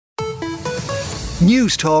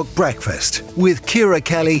News Talk Breakfast with Ciara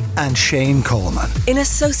Kelly and Shane Coleman. In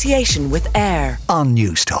association with AIR on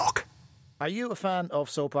News Talk. Are you a fan of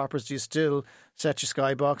soap operas? Do you still set your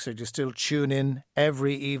skybox, or do you still tune in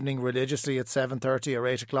every evening religiously at 7:30 or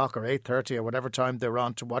 8 o'clock or 8:30 or whatever time they're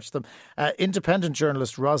on to watch them? Independent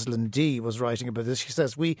journalist Roslyn Dee was writing about this. She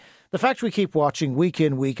says, the fact we keep watching week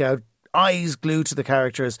in, week out, eyes glued to the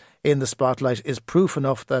characters in the spotlight, is proof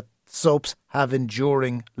enough that soaps have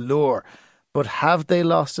enduring lure. But have they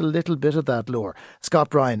lost a little bit of that lure? Scott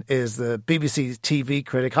Bryan is the BBC TV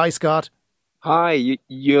critic. Hi, Scott. Hi,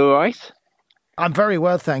 you all right? I'm very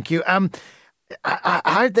well, thank you.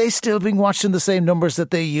 Are they still being watched in the same numbers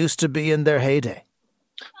that they used to be in their heyday?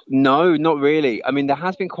 No, not really. I mean, there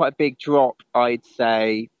has been quite a big drop, I'd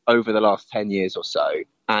say, over the last 10 years or so.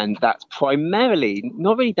 And that's primarily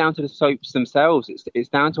not really down to the soaps themselves. It's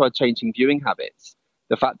down to our changing viewing habits.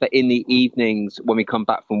 The fact that in the evenings, when we come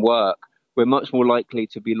back from work, we're much more likely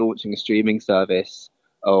to be launching a streaming service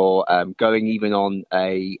or going even on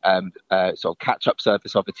a sort of catch-up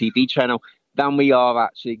service of a TV channel than we are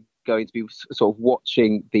actually going to be sort of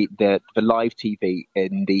watching the live TV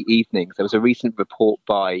in the evenings. There was a recent report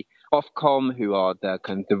by Ofcom, who are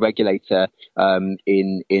the regulator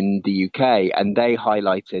in the UK, and they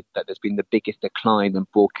highlighted that there's been the biggest decline in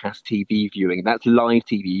broadcast TV viewing. That's live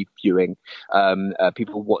TV viewing.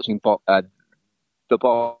 People watching the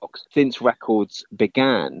box since records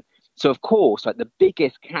began. So, of course, the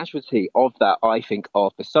biggest casualty of that, I think,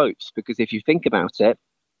 are the soaps, because if you think about it,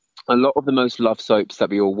 a lot of the most loved soaps that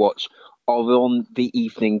we all watch are on the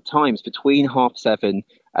evening times between 7:30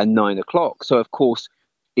 and 9 o'clock. So, of course,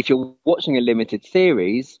 if you're watching a limited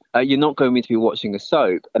series, you're not going to be watching a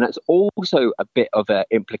soap. And that's also a bit of an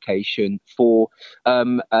implication for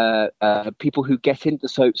people who get into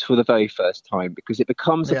soaps for the very first time, because it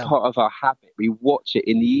becomes a part of our habit. We watch it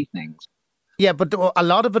in the evenings. Yeah, but a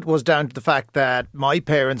lot of it was down to the fact that my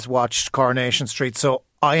parents watched Coronation Street, so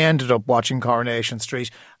I ended up watching Coronation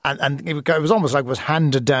Street, and it was almost like it was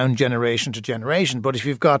handed down generation to generation. But if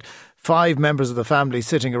you've got 5 members of the family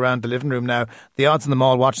sitting around the living room now, the odds of them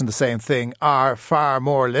all watching the same thing are far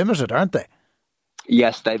more limited, aren't they?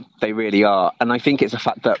 Yes, they really are. And I think it's a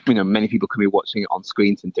fact that, many people can be watching it on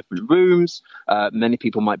screens in different rooms. Many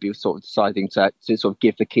people might be sort of deciding to sort of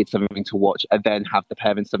give the kids something to watch and then have the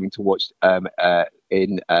parents something to watch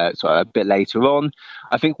in sort of a bit later on.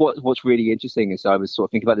 I think what's really interesting is, I was sort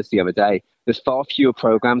of thinking about this the other day, there's far fewer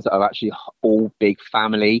programs that are actually all big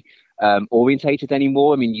family orientated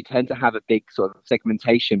anymore. I mean, you tend to have a big sort of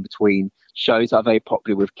segmentation between shows that are very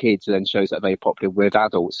popular with kids and then shows that are very popular with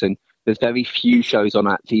adults. And there's very few shows on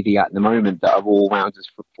that TV at the moment that are all rounders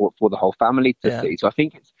for the whole family to see. So I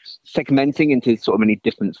think it's segmenting into sort of many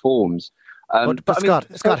different forms. But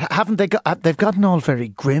Scott, haven't they've gotten all very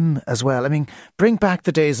grim as well? I mean, bring back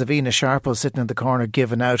the days of Ina Sharpo sitting in the corner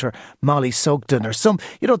giving out, or Molly Sugden, or some,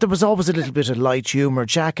 there was always a little bit of light humour.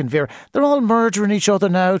 Jack and Vera, they're all murdering each other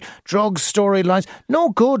now, drugs, storylines. No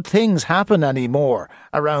good things happen anymore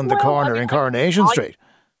around the corner in Coronation Street.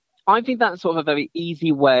 I think that's sort of a very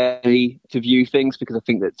easy way to view things, because I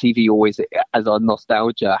think that TV always, as our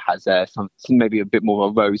nostalgia, has some maybe a bit more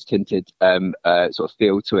of a rose-tinted sort of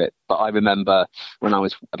feel to it. But I remember when I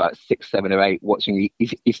was about 6, 7 or 8 watching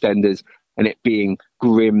EastEnders and it being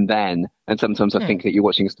grim then. And sometimes I think that you're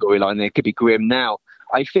watching a storyline and it could be grim now.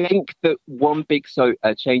 I think that one big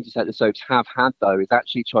changes that the soaps have had, though, is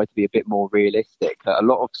actually try to be a bit more realistic. A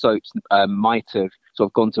lot of soaps might have sort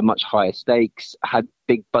of gone to much higher stakes, had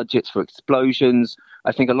big budgets for explosions.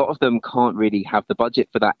 I think a lot of them can't really have the budget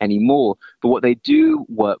for that anymore. But what they do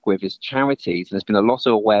work with is charities. And there's been a lot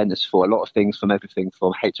of awareness for a lot of things, from everything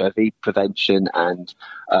from HIV prevention and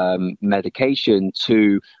medication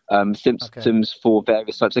to symptoms for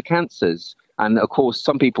various types of cancers. And of course,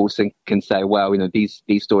 some people can say, well, these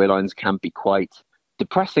storylines can be quite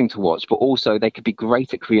depressing to watch, but also they could be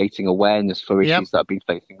great at creating awareness for issues that have been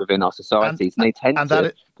facing within our societies. And they tend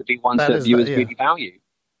to be ones that viewers really value.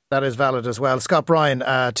 That is valid as well. Scott Bryan,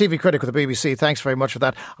 TV critic with the BBC, thanks very much for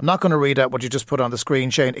that. I'm not going to read out what you just put on the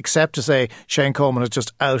screen, Shane, except to say Shane Coleman has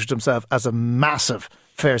just outed himself as a massive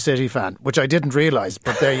Fair City fan, which I didn't realise,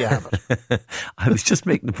 but there you have it. I was just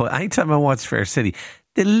making the point. Anytime I watch Fair City,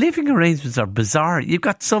 the living arrangements are bizarre. You've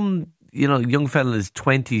got some, young fella in his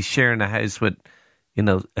 20s sharing a house with,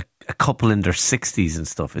 a couple in their 60s and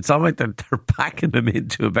stuff. It's all right, they're packing them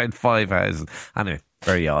into about 5 houses. Anyway,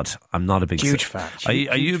 Very odd. I'm not a big Huge soap. fan.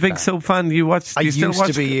 Are you a big soap fan? Do you still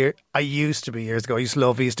watch? I used to be years ago. I used to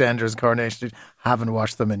love EastEnders, Coronation Street. Haven't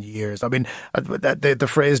watched them in years. I mean, the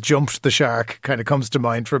phrase "jumped the shark" kind of comes to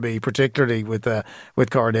mind for me, particularly with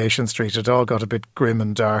Coronation Street. It all got a bit grim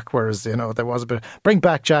and dark, whereas there was a bit. Bring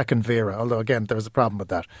back Jack and Vera, although again there was a problem with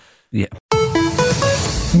that. Yeah.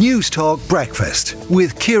 News Talk Breakfast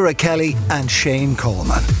with Ciara Kelly and Shane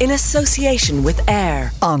Coleman In association with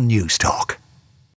AIR on News Talk.